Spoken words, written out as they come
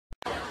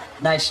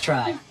Nice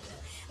try.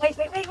 Wait.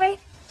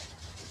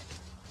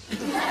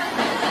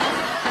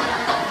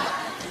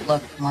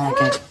 Look,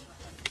 Monica.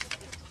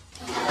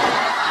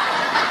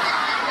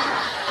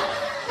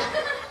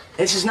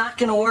 This is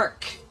not gonna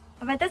work.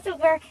 But this will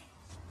work.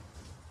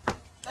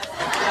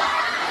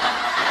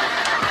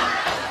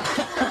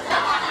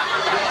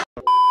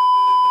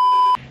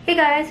 Hey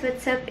guys,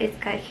 what's up? It's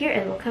Katt here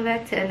and welcome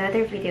back to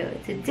another video.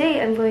 Today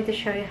I'm going to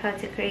show you how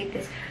to create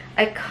this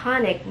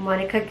iconic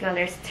Monica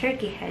Geller's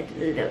turkey head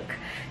look.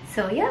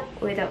 So yeah,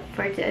 without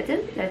further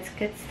ado, let's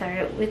get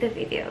started with the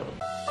video.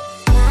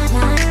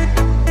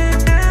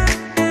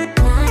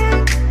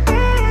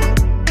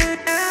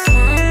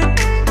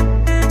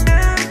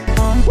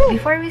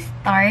 Before we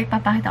start,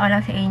 papakita ko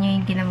lang sa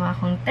inyo yung ginawa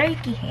kong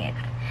turkey head.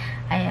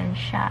 Ayan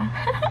siya.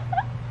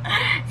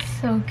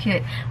 So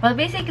cute. Well,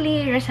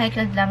 basically,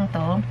 recycled lang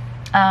to.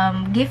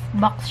 Gift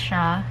box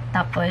siya.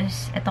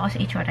 Tapos, ito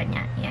kasi itsura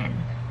niya. Yan.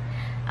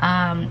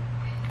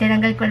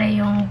 Tinanggal ko lang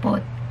yung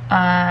both,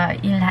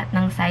 yung lahat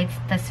ng sides.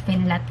 Tapos,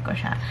 finlat ko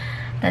siya.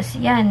 Tapos,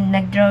 yan.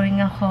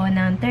 Nag-drawing ako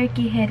ng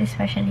turkey head,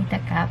 especially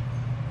the cap.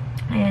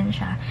 Ayan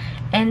siya.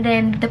 And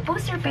then, the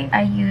poster paint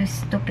I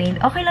used to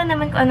paint. Okay lang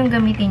naman kung anong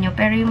gamitin nyo.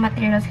 Pero yung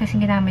materials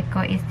kasi ginamit ko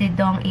is the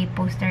Dong A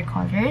poster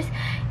colors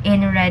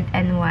in red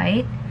and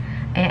white.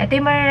 Ayan, ito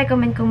yung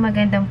marirecommend kong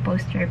magandang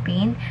poster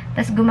paint.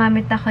 Tapos,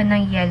 gumamit ako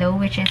ng yellow,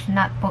 which is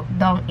not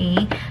Dong A.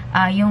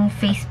 Yung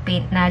face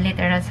paint na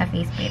literal sa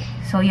face paint.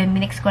 So, yun,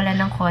 minix ko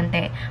lang ng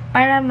konti.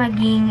 Para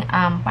maging,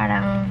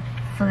 parang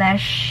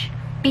flesh,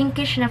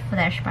 pinkish na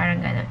flesh. Parang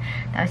gano'n.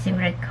 Tapos,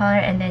 yung red color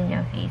and then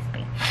yung face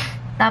paint.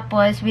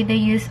 Tapos, with the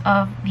use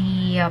of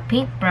the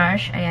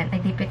paintbrush, ayan,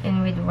 I dip it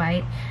in with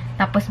white.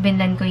 Tapos,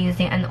 binlend ko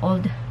using an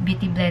old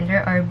beauty blender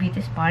or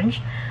beauty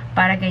sponge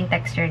para ganyan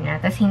texture niya.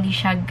 Tapos, hindi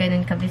siya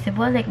ganun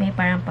ka-visible. Like, may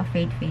parang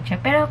pa-fade-fade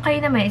siya. Pero, kayo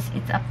naman,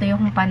 it's up to you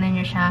kung paano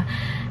nyo siya,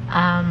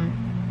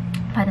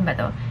 paano ba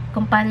to?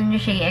 Kung paano nyo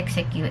siya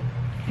i-execute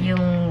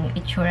yung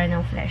itsura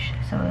ng flesh.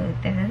 So,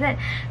 this is it.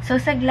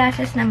 So, sa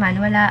glasses naman,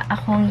 wala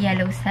akong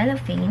yellow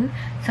cellophane.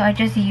 So, I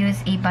just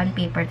use a bond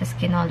paper, tapos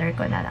kinolor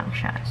ko na lang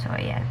siya. So,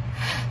 ayan.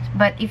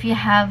 But, if you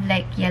have,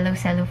 like, yellow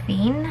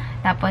cellophane,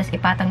 tapos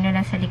ipatong nyo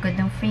lang sa likod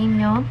ng frame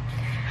nyo,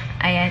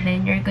 ayan,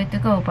 then you're good to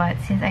go. But,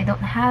 since I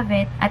don't have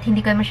it, at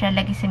hindi ko naman siya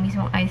lagi sa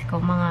mismong eyes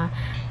ko, mga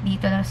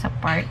dito lang sa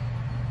part.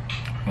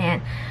 Ayan.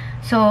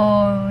 So,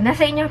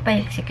 nasa inyo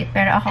pa-execute.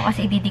 Pero ako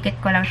kasi ididikit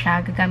ko lang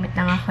siya. Gagamit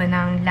lang ako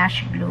ng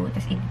lash glue.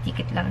 Tapos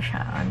ididikit lang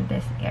siya on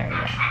this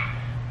area.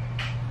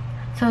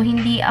 So,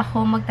 hindi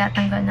ako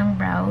magtatanggal ng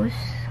brows.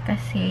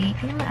 Kasi,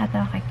 hindi naman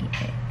ata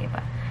nakakita.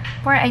 Diba?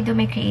 Before I do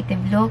my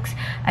creative looks,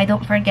 I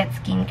don't forget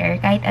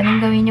skincare. Kahit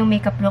anong gawin yung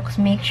makeup looks,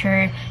 make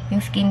sure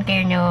yung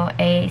skincare nyo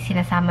ay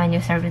sinasama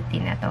nyo sa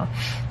routine na to.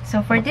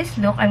 So, for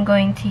this look, I'm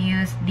going to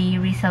use the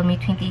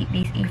Recellme 28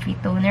 Days Afree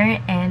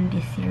Toner and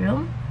the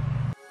Serum.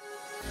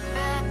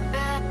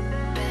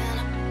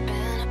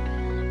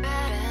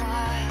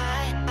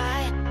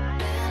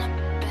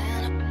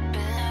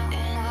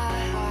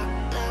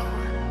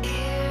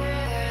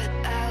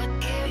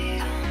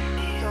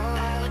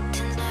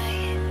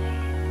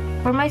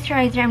 For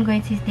moisturizer, I'm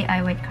going to use the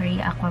iWhite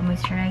Korea Aqua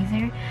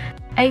Moisturizer.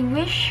 I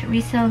wish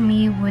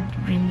Recellme would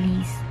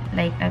release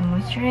like a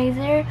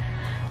moisturizer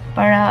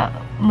para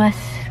mas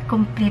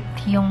complete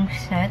yung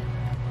set.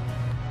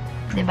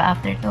 Diba?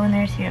 After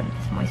toner, serum,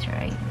 this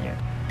moisturizer.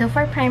 So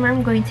for primer,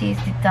 I'm going to use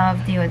the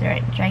Dove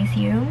Deodorant Dry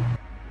Serum.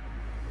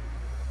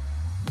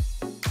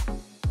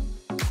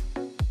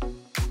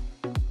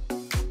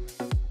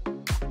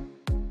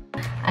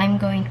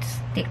 I'm going to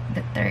stick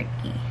the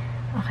turkey.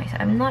 Okay, so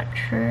I'm not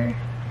sure.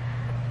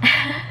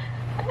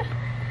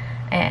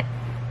 Ayan.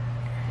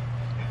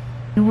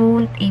 You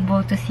won't able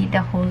to see the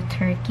whole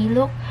turkey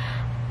look.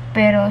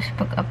 Pero sa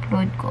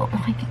pag-upload ko,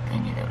 makikita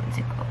niyo naman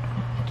siguro.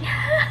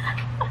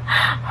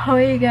 Oh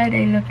my god,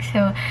 I look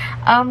so...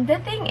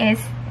 the thing is,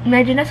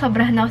 medyo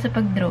nasobrahan ako sa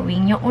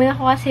pag-drawing. Yung una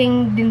ko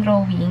kasing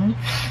din-drawing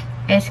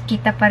is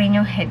kita pa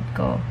rin yung head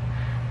ko.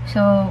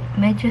 So,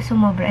 medyo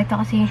sumobra. Ito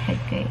kasi yung head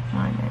ko eh.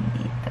 Mga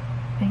nandito.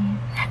 Ayan.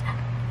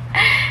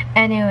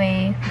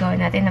 Anyway,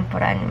 gawin natin ng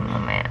puran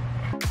mamaya.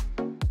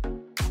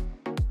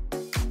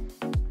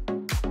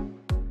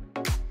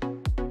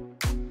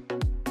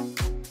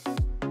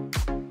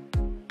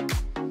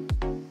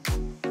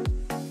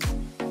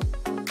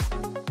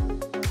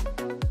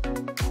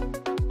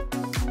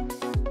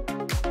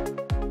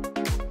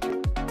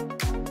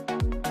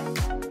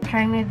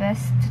 Trying my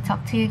best to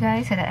talk to you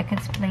guys so that I can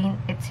explain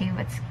it to you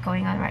what's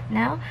going on right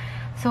now.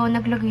 So,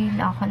 naglagay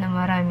lang ako ng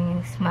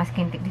maraming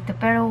masking tape dito.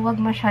 Pero, wag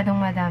masyadong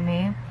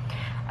madami.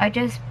 I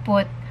just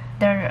put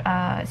the,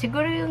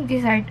 siguro yung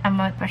desired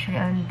amount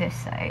partially on this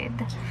side.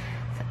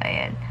 So,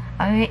 ayan.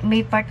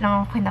 May part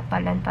lang ako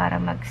kinapalan para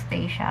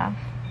magstay siya.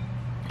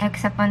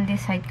 Except on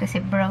this side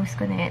kasi brows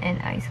ko na yan and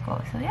eyes ko.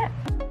 So, yeah.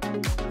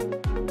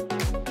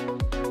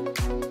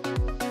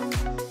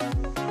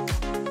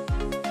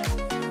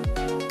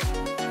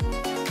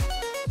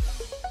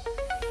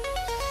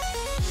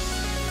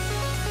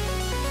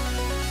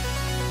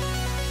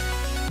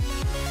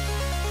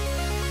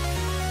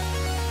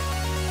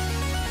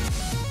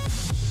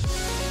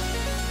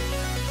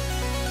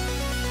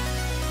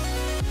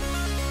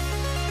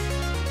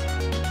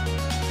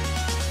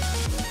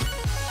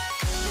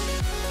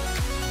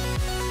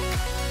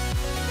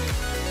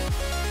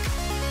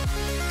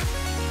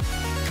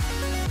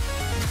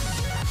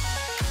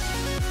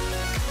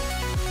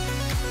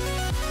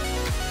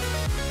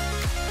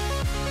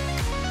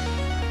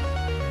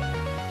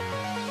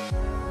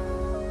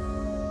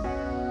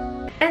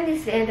 And this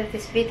is the end of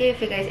this video.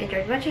 If you guys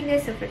enjoyed watching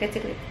this, don't forget to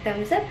click the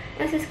thumbs up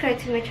and subscribe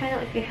to my channel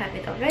if you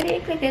haven't already.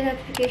 And click the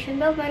notification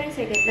bell button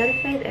so you get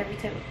notified every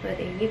time I upload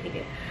a new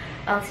video.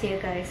 I'll see you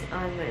guys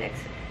on my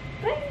next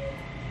one. Bye!